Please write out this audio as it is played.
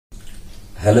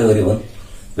Hello everyone,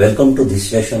 welcome to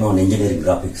this session on engineering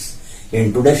graphics.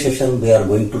 In today's session we are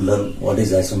going to learn what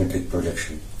is isometric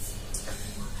projection.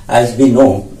 As we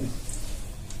know,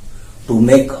 to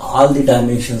make all the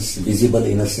dimensions visible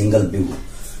in a single view,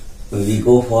 we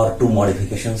go for two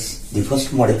modifications. The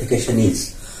first modification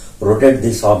is rotate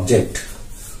this object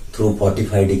through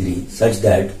 45 degrees such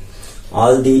that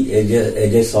all the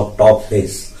edges of top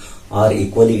face are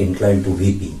equally inclined to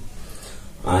VP,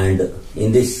 and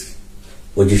in this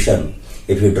position,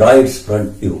 if you draw its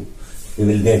front view, you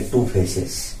will get two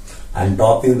faces, and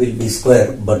top view will be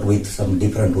square but with some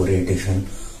different orientation,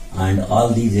 and all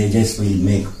these edges will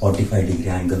make 45 degree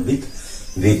angle with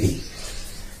VP.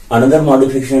 Another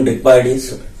modification required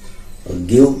is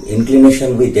give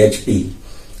inclination with HP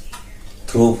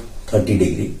through 30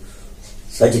 degree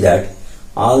such that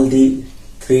all the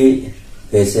three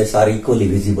faces are equally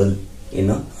visible in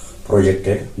a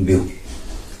projected view.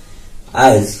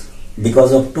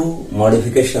 Because of two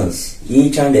modifications,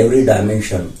 each and every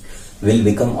dimension will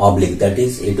become oblique, that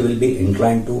is, it will be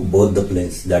inclined to both the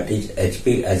planes, that is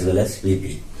HP as well as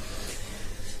VP.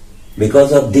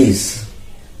 Because of this,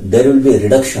 there will be a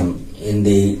reduction in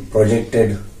the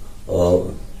projected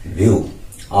view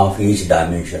of each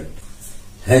dimension.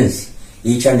 Hence,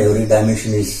 each and every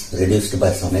dimension is reduced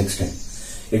by some extent.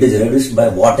 It is reduced by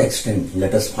what extent?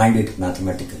 Let us find it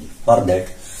mathematically. For that,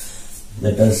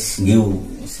 let us give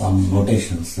some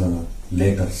notations,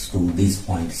 letters to these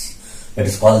points. Let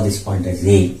us call this point as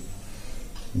A.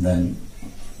 Then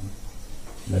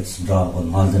let's draw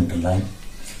one horizontal line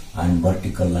and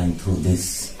vertical line through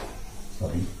this.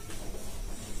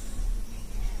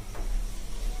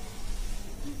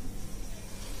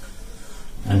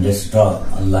 And let's draw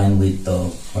a line with a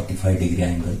 45 degree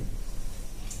angle.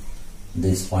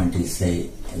 This point is say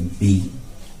B.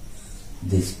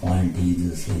 This point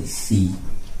is say C,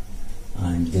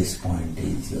 and this point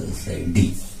is say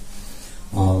D.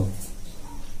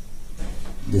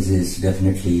 This is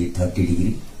definitely 30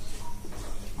 degree,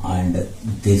 and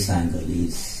this angle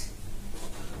is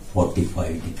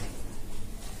 45 degree.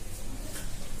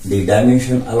 The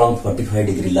dimension along 45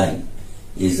 degree line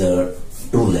is a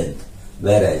true length,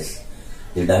 whereas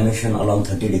the dimension along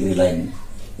 30 degree line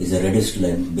is a reduced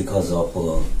length because of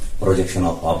projection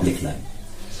of oblique line.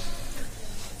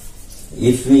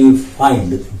 If we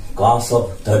find cos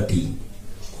of 30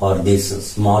 for this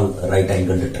small right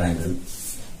angled triangle,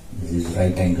 this is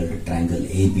right angled triangle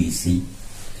ABC,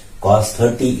 cos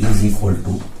 30 is equal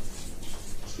to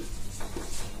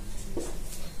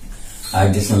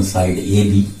adjacent side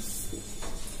AB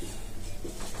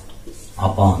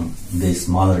upon the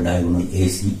smaller diagonal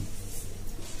AC.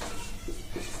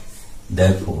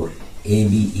 Therefore,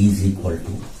 AB is equal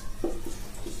to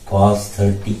cos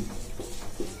 30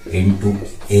 into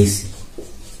AC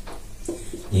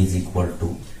is equal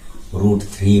to root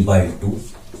 3 by 2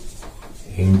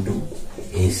 into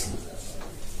AC.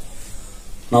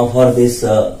 Now for this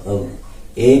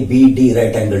ABD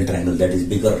right angle triangle, that is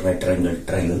bigger right angle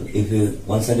triangle, if you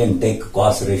once again take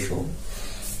cos ratio,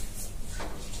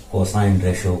 cosine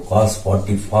ratio, cos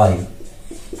 45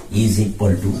 is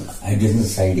equal to adjacent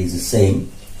side is the same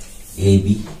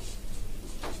AB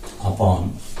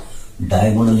upon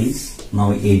diagonal is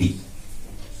now AD.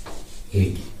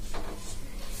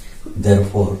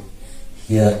 Therefore,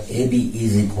 here AB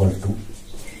is equal to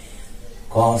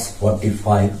cos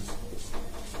 45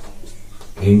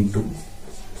 into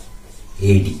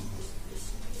AD.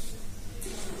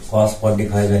 Cos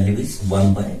 45 value is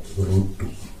 1 by root 2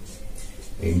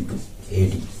 into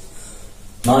AD.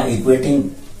 Now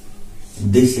equating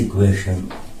this equation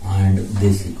and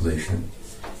this equation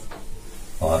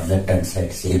for left hand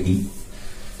side AB,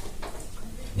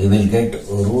 we will get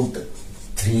root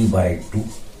 3 by 2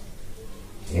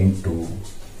 into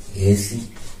AC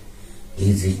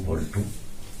is equal to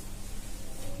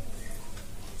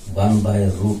 1 by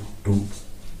root 2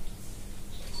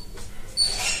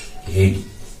 AD.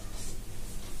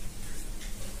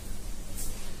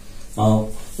 Now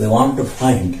we want to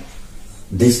find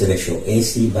this ratio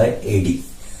AC by AD.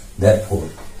 Therefore,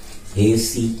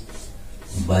 AC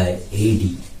by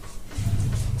AD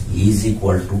is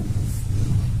equal to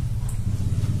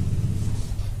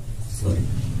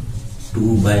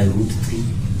 2 by root 3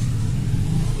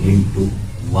 into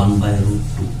 1 by root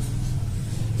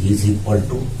 2 is equal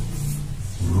to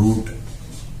root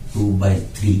 2 by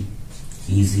 3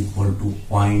 is equal to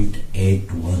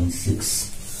 0.816.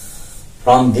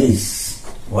 From this,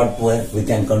 what we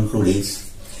can conclude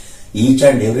is each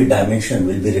and every dimension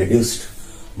will be reduced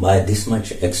by this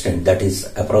much extent, that is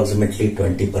approximately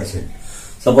 20%.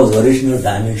 Suppose original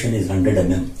dimension is 100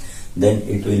 mm, then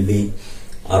it will be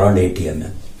around 80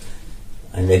 mm.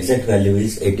 and exact value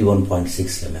is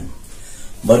 81.6 mm.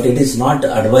 But it is not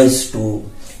advised to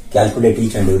calculate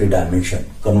each and every dimension,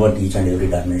 convert each and every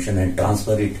dimension and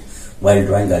transfer it while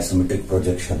drawing isometric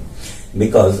projection,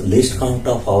 because least count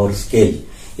of our scale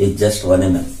is just 1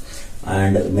 mm,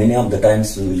 and many of the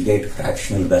times we will get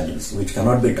fractional values which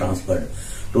cannot be transferred.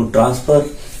 To transfer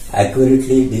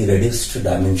accurately the reduced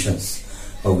dimensions,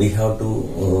 we have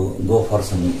to go for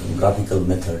some graphical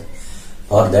method.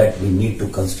 For that we need to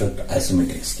construct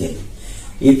isometric scale.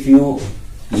 If you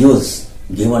use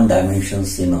given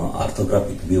dimensions in an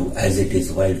orthographic view as it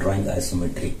is while drawing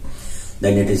isometric,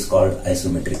 then it is called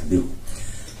isometric view.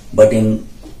 But in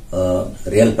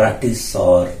real practice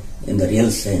or in the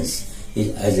real sense,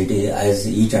 as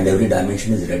each and every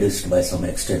dimension is reduced by some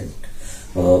extent,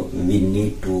 we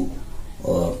need to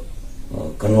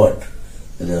convert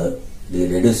the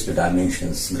reduced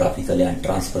dimensions graphically and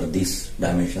transfer these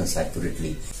dimensions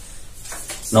accurately.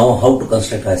 Now, how to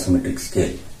construct isometric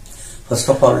scale? First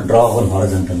of all, draw one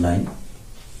horizontal line.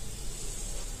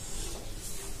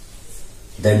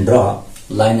 Then draw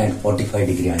line at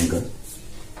 45-degree angle.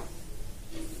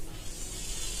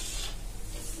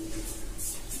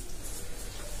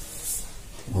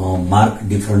 Mark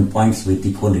different points with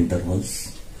equal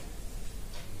intervals.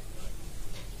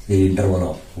 The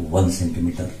interval of 1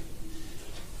 centimeter.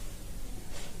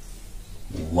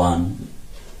 1,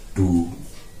 2,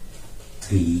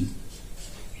 3,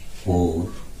 4,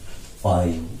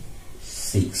 5,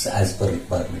 6 as per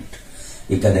requirement.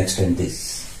 You can extend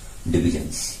these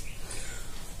divisions.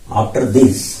 After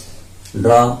this,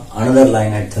 draw another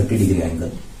line at 30-degree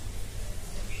angle.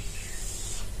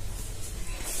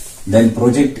 Then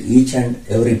project each and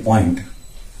every point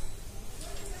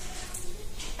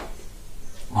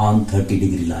on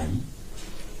 30-degree line.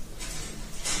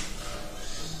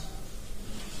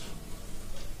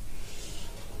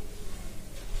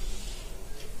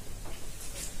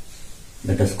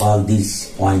 Let us call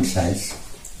these points as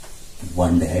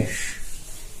 1 dash,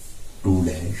 2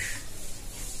 dash,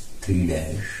 3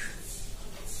 dash,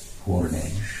 4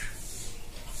 dash,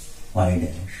 5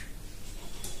 dash,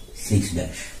 6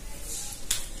 dash.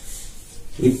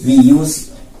 If we use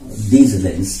these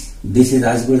lengths, this is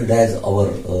as good as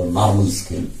our normal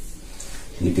scale.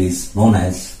 It is known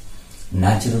as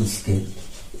natural scale,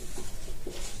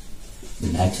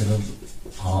 natural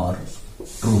or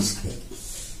true scale.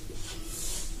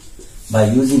 By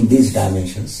using these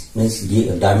dimensions, means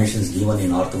dimensions given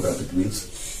in orthographic views,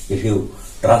 if you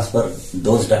transfer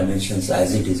those dimensions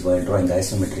as it is while drawing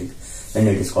isometric, then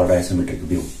it is called isometric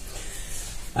view.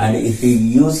 And if we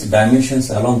use dimensions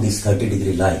along this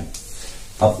 30-degree line,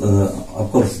 of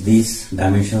course these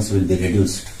dimensions will be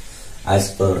reduced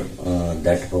as per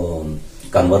that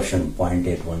conversion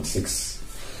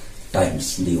 0.816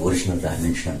 times the original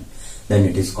dimension, then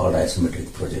it is called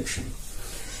isometric projection.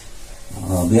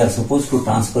 We are supposed to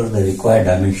transfer the required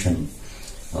dimension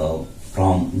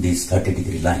from this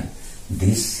 30-degree line.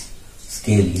 This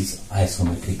scale is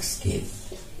isometric scale.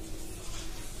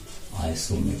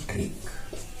 Isometric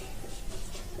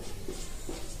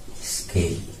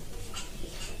scale.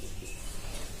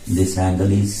 This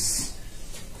angle is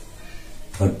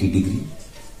 30-degree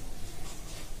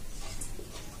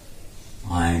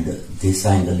and this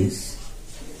angle is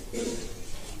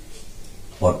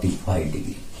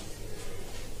 45-degree.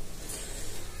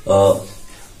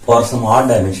 For some odd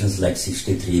dimensions like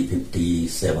 63,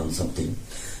 57 something,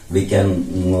 we can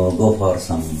go for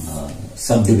some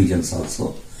subdivisions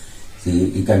also. See,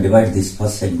 you can divide this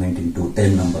first segment into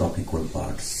 10 number of equal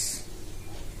parts,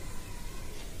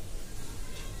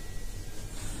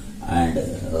 and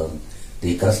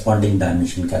the corresponding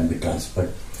dimension can be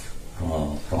transferred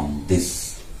from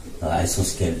this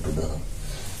isoscale to the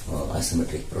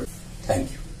isometric projection.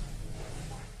 Thank you.